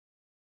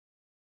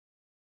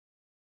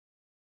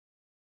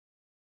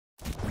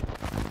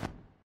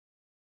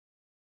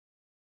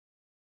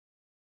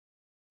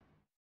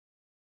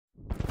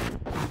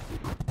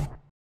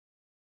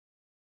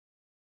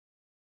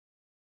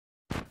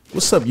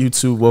What's up,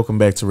 YouTube? Welcome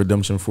back to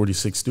Redemption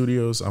 46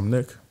 Studios. I'm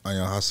Nick.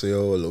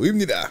 안녕하세요.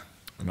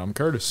 And I'm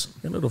Curtis.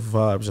 You know the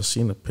vibes. Y'all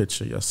seen the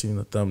picture. Y'all seen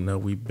the thumbnail.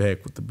 We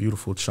back with the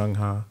beautiful Chung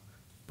Ha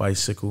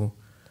bicycle.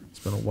 It's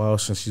been a while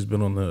since she's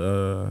been on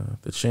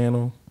the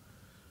channel.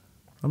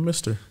 I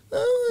missed her.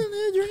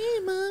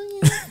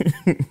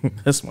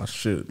 That's my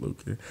shit,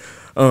 Luke.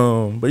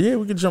 But yeah,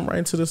 we can jump right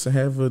into this and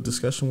have a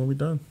discussion when we're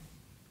done.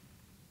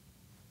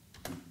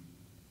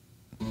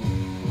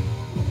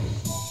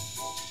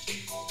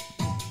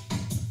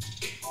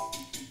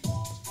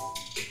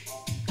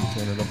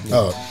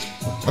 Oh,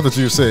 I thought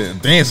you were saying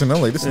dancing.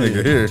 I'm like, this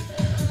nigga here.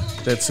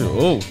 That too.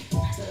 Oh.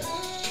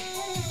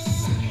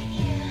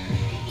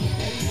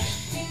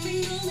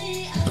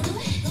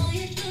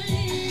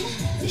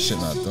 This shit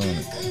not doing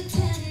it.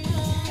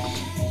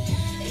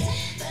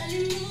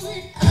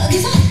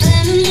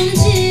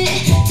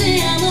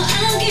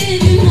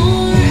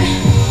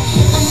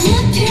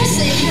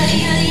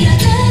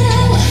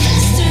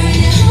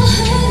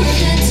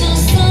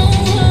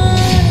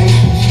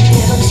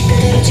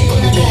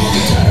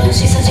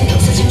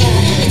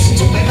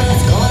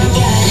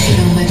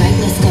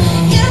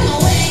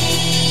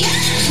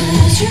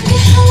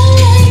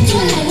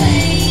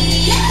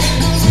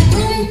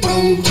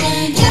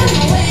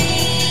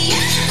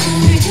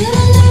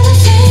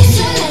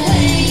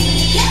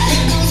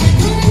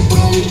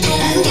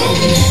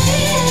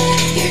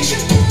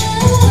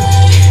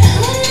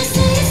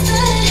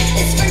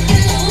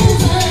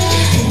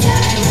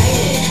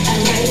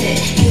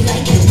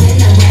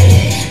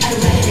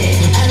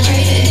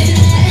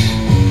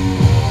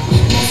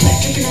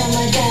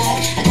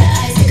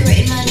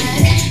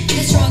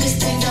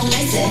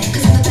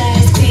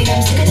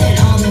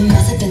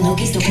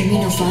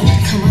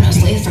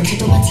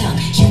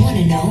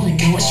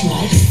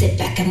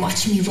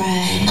 Watch me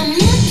ride. I'm not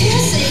here,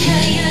 say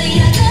yeah, yeah,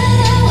 yeah,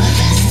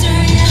 faster,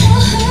 yeah,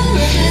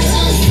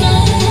 so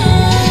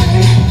slower.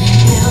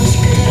 내가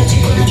그대로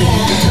찍고 나가.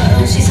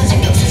 더러운 시선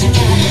신경 쓰지 마.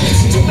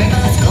 진짜 빨리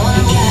let's go on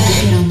a ride.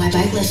 Get on my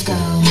bike, let's go.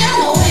 Get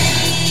away,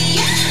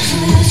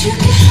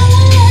 보여줄게 how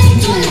I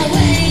like my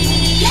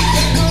way.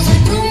 Goes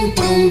like boom,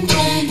 boom,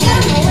 boom.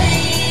 Get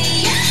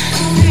away,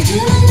 거울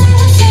들어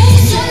내가 say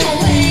sail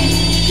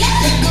away.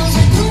 Goes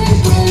like boom,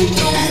 boom,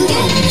 boom. I'm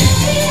getting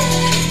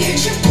happier, you're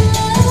tripping.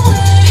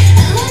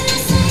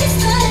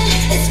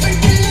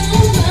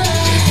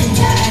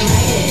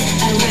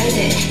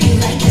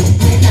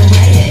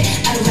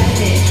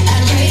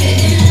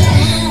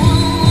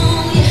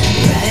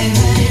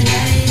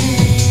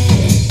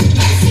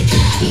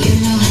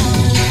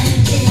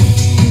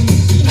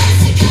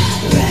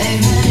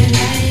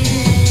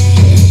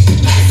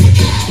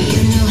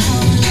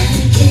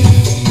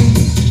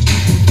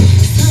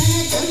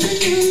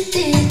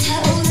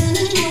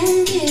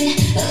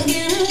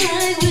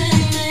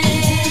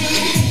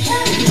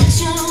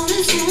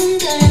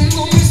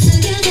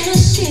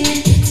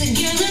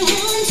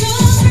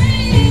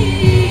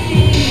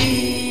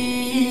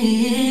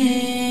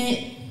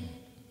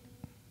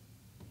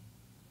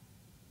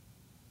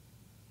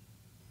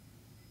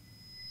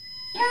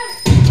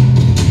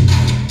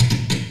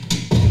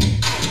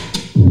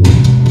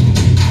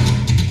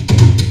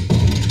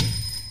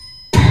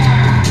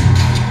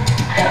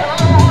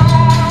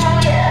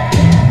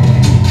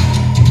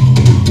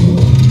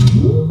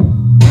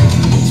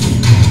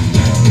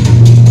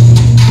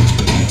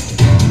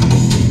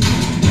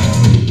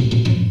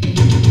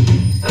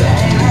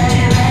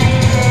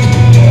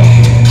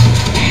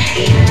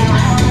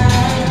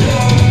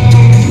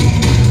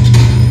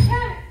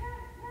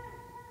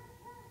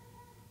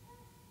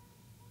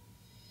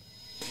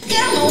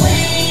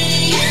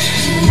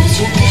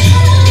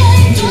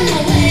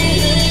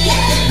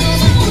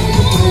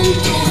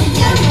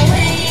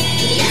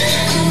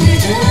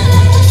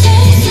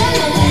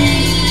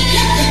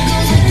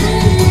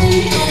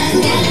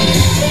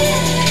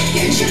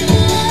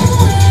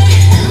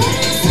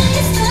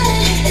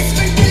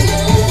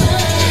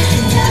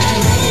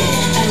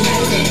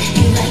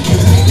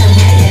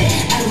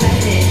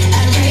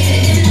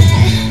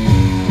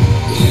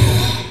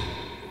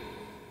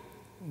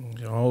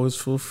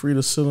 Feel free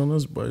to sit on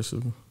this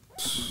bicycle.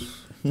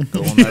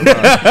 Go on that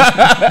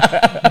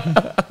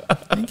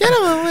ride. Get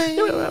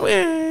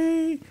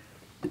away.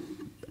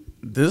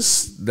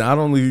 This not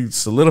only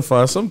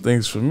solidified some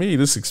things for me,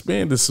 this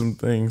expanded some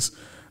things.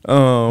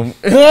 In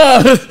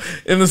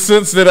the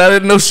sense that I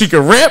didn't know she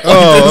could rap.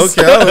 Oh,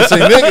 okay. I was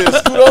saying, nigga,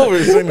 scoot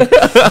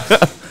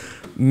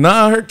over.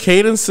 Nah, her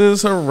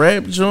cadences, her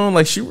rap, Joan,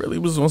 like she really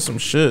was on some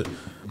shit.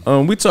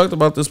 We talked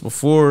about this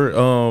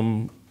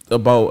before.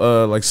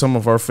 About like some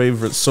of our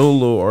favorite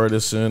solo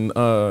artists, and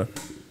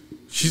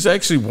she's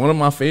actually one of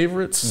my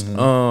favorites.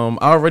 I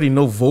already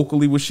know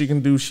vocally what she can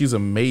do. She's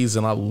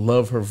amazing. I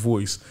love her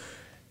voice.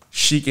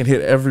 She can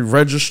hit every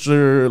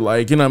register,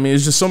 like, you know what I mean?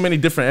 It's just so many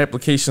different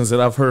applications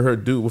that I've heard her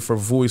do with her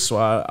voice, so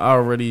I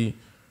already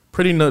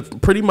pretty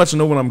much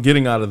know what I'm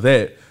getting out of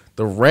that.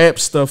 The rap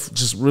stuff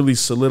just really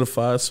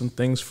solidified some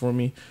things for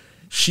me.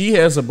 She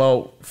has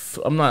about,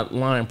 I'm not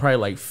lying, probably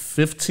like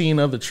 15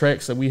 other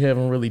tracks that we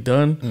haven't really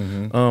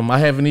done. I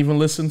haven't even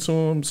listened to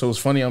them, so it's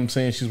funny I'm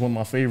saying she's one of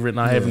my favorite, and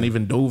I haven't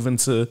even dove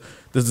into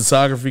this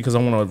discography because I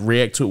want to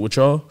react to it with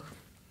y'all.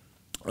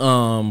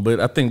 But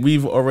I think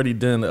we've already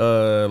done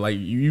like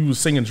you was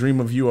singing "Dream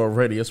of You"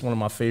 already. That's one of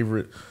my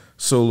favorite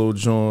solo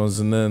joints,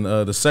 and then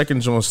the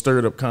second joint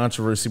stirred up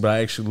controversy, but I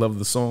actually love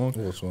the song.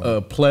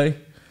 "Play."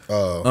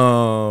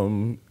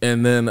 And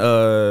then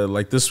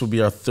like this will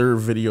be our third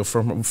video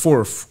from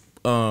fourth,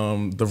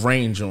 the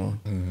Rain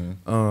joint,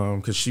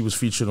 because she was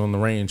featured on the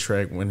Rain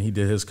track when he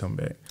did his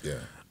comeback.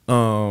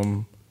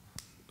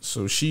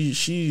 So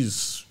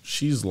she's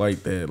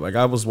like that. Like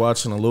I was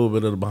watching a little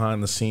bit of the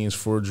behind the scenes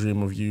for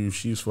 "Dream of You."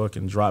 She's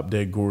fucking drop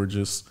dead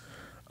gorgeous,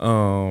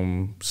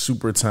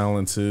 super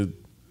talented.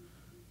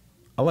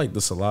 I like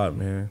this a lot,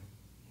 man.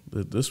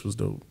 This was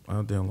dope.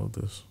 I'll download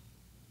this.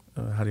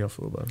 How do y'all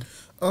feel about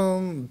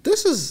it?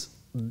 This is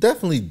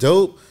definitely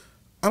dope.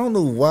 I don't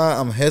know why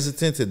I'm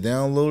hesitant to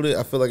download it.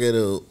 I feel like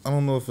it'll. I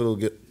don't know if it'll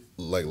get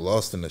like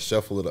lost in the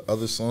shuffle of the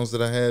other songs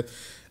that I had.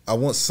 I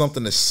want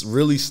something to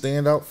really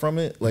stand out from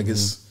it. Like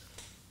it's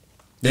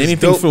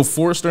anything feel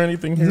forced or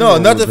anything here? No,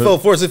 nothing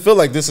felt forced. It feel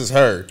like this is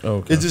her.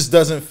 Okay. It just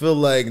doesn't feel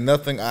like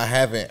nothing I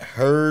haven't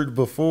heard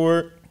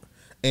before.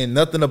 And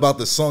nothing about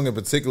the song in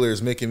particular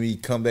is making me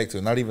come back to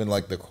it. Not even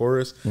like the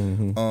chorus.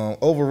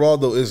 Overall,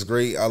 though, it's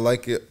great. I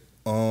like it.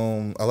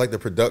 I like the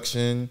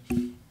production,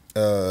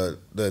 the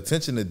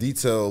attention to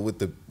detail with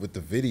the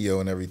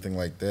video and everything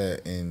like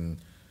that, and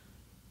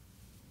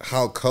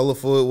how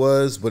colorful it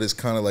was. But it's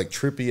kind of like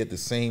trippy at the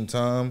same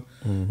time.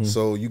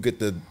 So you got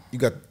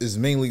it's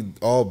mainly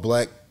all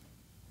black,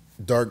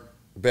 dark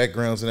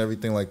backgrounds and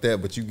everything like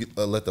that. But you get,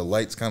 let the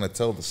lights kind of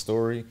tell the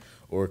story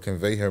or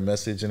convey her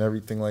message and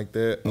everything like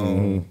that.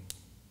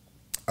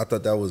 I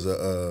thought that was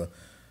a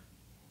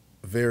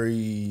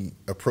very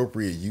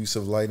appropriate use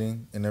of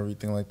lighting and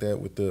everything like that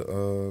with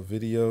the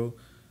video.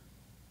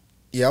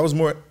 Yeah, I was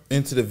more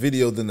into the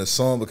video than the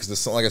song because the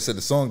song, like I said,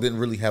 the song didn't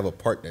really have a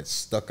part that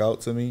stuck out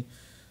to me.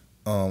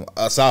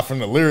 Aside from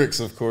the lyrics,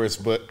 of course,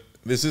 but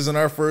this isn't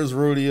our first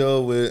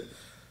rodeo with,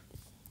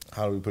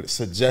 how do we put it,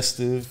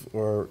 suggestive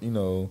or, you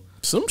know.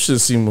 Some shit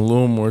seem a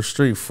little more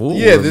straightforward.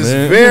 Yeah, this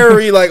man.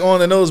 very like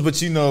on the nose,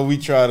 but you know, we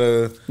try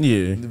to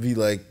be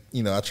like,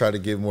 you know, I try to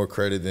give more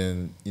credit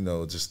than, you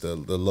know, just the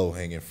low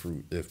hanging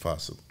fruit if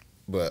possible.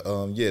 But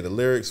yeah, the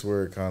lyrics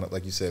were kind of,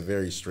 like you said,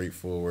 very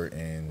straightforward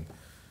and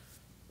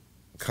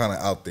kind of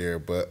out there.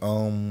 But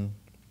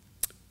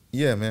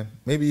yeah, man,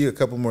 maybe a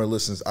couple more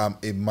listens,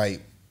 it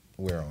might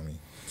wear on me.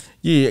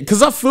 Yeah,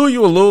 because I feel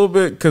you a little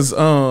bit. Because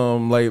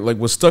like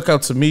what stuck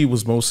out to me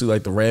was mostly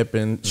like the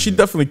rapping. She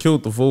definitely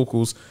killed the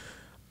vocals.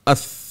 I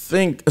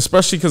think,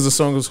 especially because the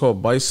song is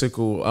called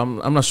 "Bicycle."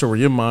 I'm not sure where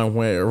your mind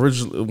went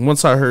originally.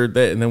 Once I heard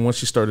that, and then once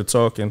she started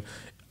talking,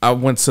 I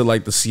went to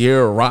like the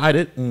Sierra "Ride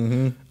It,"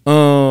 and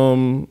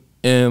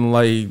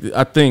like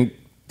I think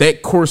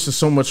that chorus is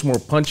so much more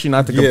punchy.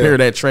 Not to compare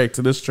that track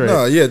to this track.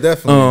 No, yeah,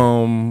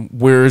 definitely.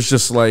 Where it's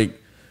just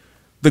like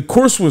the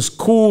chorus was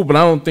cool, but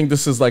I don't think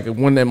this is like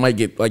one that might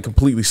get like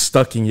completely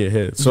stuck in your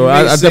head. So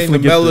I definitely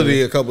the get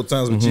melody a couple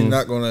times, but you're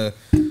not gonna.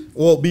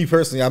 Well, me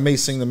personally, I may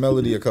sing the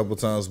melody a couple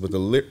times, but the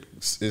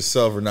lyrics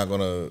itself are not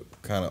gonna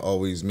kind of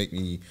always make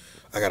me.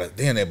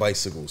 Damn, that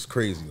bicycle is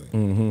crazy.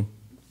 No,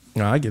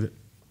 I get it.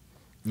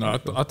 No, I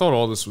thought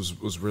all this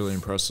was really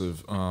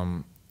impressive.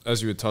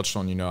 As you had touched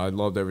on, you know, I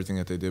loved everything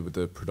that they did with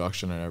the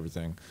production and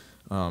everything.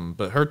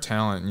 But her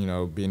talent, you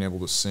know, being able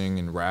to sing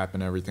and rap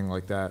and everything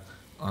like that,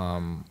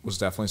 was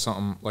definitely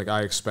something like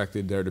I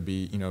expected there to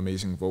be, you know,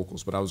 amazing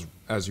vocals. But I was,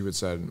 as you had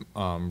said,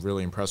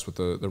 really impressed with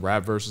the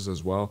rap verses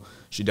as well.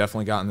 She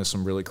definitely got into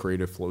some really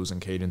creative flows and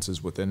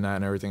cadences within that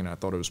and everything. And I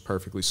thought it was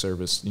perfectly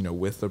serviced, you know,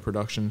 with the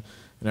production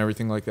and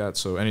everything like that.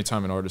 So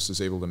anytime an artist is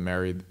able to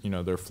marry, you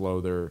know, their flow,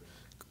 their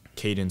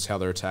cadence, how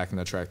they're attacking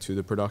the track to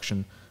the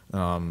production,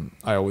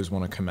 I always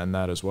want to commend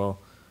that as well.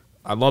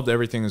 I loved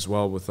everything as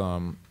well with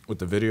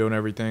the video and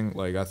everything.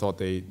 Like I thought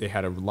they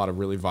had a lot of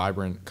really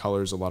vibrant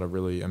colors, a lot of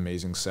really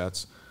amazing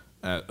sets,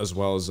 as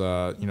well as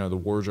you know, the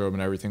wardrobe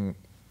and everything.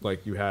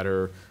 Like you had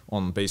her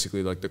on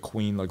basically like the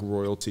queen, like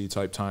royalty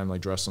type time, like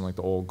dressed in like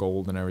the all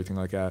gold and everything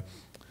like that.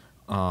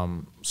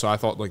 So I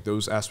thought like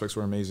those aspects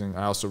were amazing.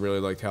 I also really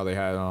liked how they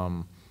had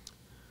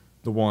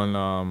the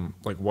one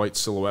like white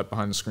silhouette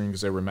behind the screen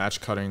because they were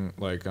match cutting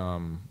like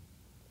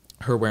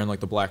her wearing like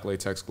the black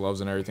latex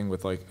gloves and everything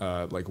with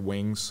like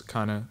wings,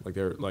 kind of like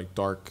they're like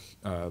dark,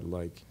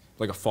 like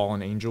a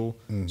fallen angel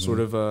sort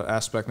of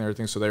aspect and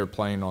everything. So they were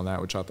playing on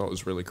that, which I thought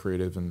was really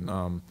creative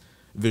and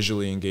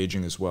visually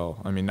engaging as well.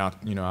 I mean,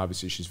 not, you know,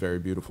 obviously she's very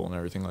beautiful and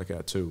everything like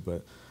that too,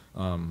 but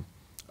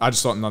I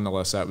just thought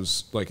nonetheless that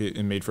was like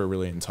it made for a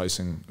really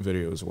enticing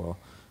video as well.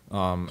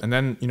 And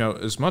then, you know,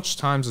 as much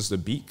times as the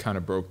beat kind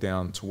of broke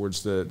down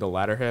towards the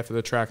latter half of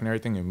the track and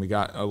everything, and we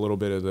got a little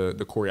bit of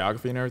the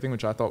choreography and everything,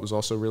 which I thought was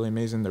also really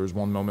amazing. There was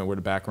one moment where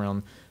the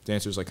background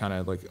dancers like kind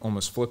of like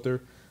almost flipped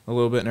her a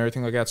little bit and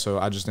everything like that. So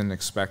I just didn't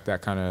expect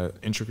that kind of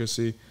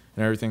intricacy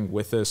and everything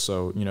with this.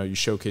 So, you know, you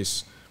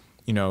showcase,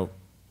 you know,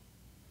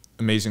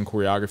 amazing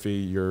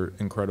choreography, your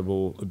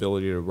incredible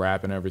ability to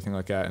rap and everything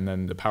like that, and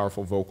then the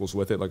powerful vocals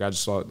with it. Like I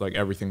just thought like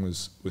everything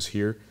was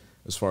here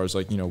as far as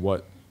like, you know,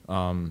 what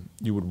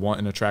you would want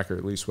in a track, or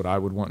at least what I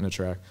would want in a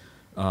track.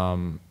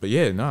 But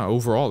yeah, no,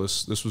 overall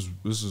this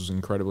was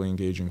incredibly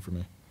engaging for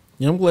me.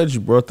 Yeah, I'm glad you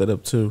brought that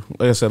up too.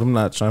 Like I said, I'm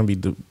not trying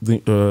to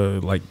be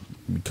like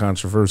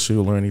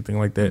controversial or anything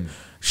like that.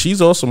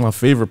 She's also my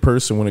favorite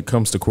person when it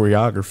comes to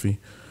choreography.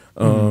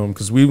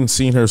 Because we haven't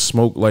seen her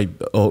smoke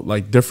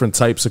like different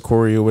types of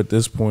choreo at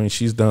this point.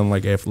 She's done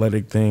like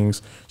athletic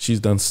things. She's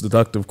done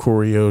seductive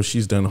choreo.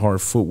 She's done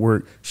hard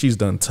footwork. She's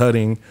done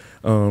tutting.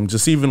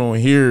 Just even on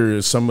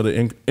here, some of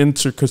the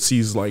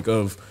intricacies like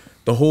of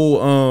the whole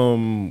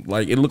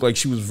like it looked like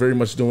she was very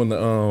much doing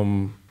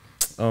the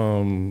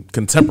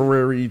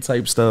contemporary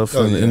type stuff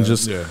and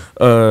just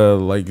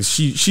like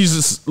she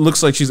just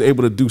looks like she's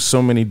able to do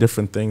so many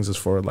different things as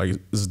far like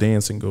as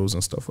dancing goes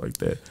and stuff like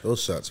that.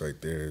 Those shots right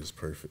there is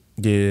perfect.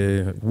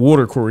 Yeah,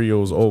 water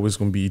choreo is always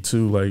gonna be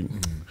too like.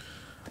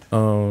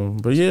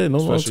 But yeah, no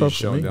long talk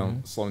for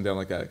me. Slowing down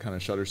like that kind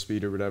of shutter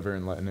speed or whatever,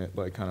 and letting it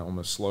like kind of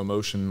almost slow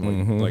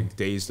motion, like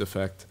dazed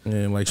effect.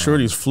 Yeah, like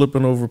Shorty's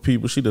flipping over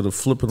people. She did a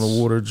flip in the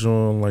water,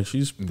 John. Like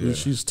she's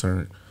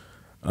turned.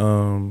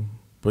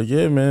 But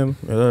yeah, man,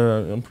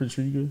 I'm pretty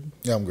sure you good.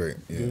 Yeah, I'm great.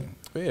 Yeah,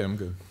 yeah, I'm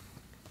good.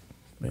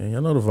 Man,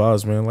 y'all know the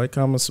vibes, man. Like,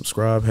 comment,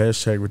 subscribe,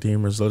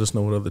 #Redeemers. Let us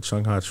know what other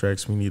Chung Ha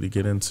tracks we need to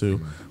get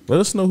into. Let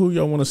us know who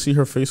y'all want to see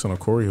her face on a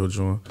choreo,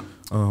 John.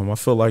 I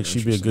feel like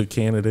she'd be a good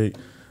candidate.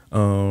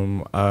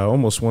 I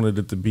almost wanted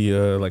it to be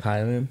like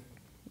Hyland.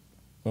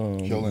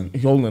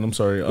 Hyolan, I'm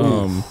sorry.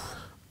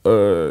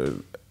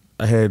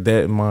 I had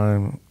that in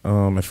mind.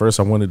 At first,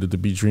 I wanted it to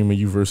be Dream of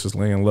You versus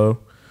Laying Low.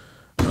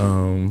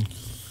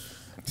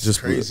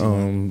 Just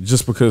crazy,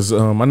 just because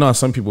I know how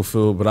some people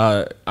feel,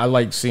 but I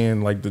like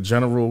seeing like the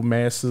general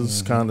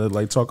masses kind of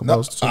like talk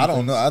about. I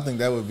don't know. I think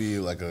that would be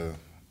like a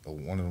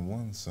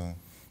 1-on-1. So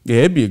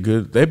yeah, that'd be a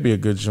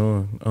good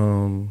joint.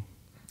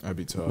 That'd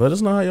be tough. Let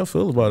us know how y'all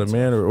feel about it,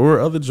 man, or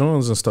other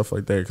joints and stuff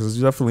like that, because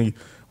definitely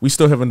we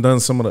still haven't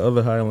done some of the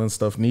other Highland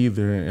stuff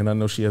neither, and I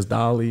know she has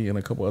Dolly and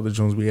a couple other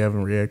joints we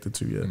haven't reacted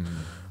to yet.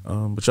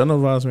 But y'all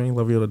know the vibes, man.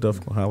 Love y'all to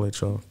death. Gonna holler at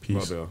y'all. Peace.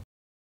 Love y'all.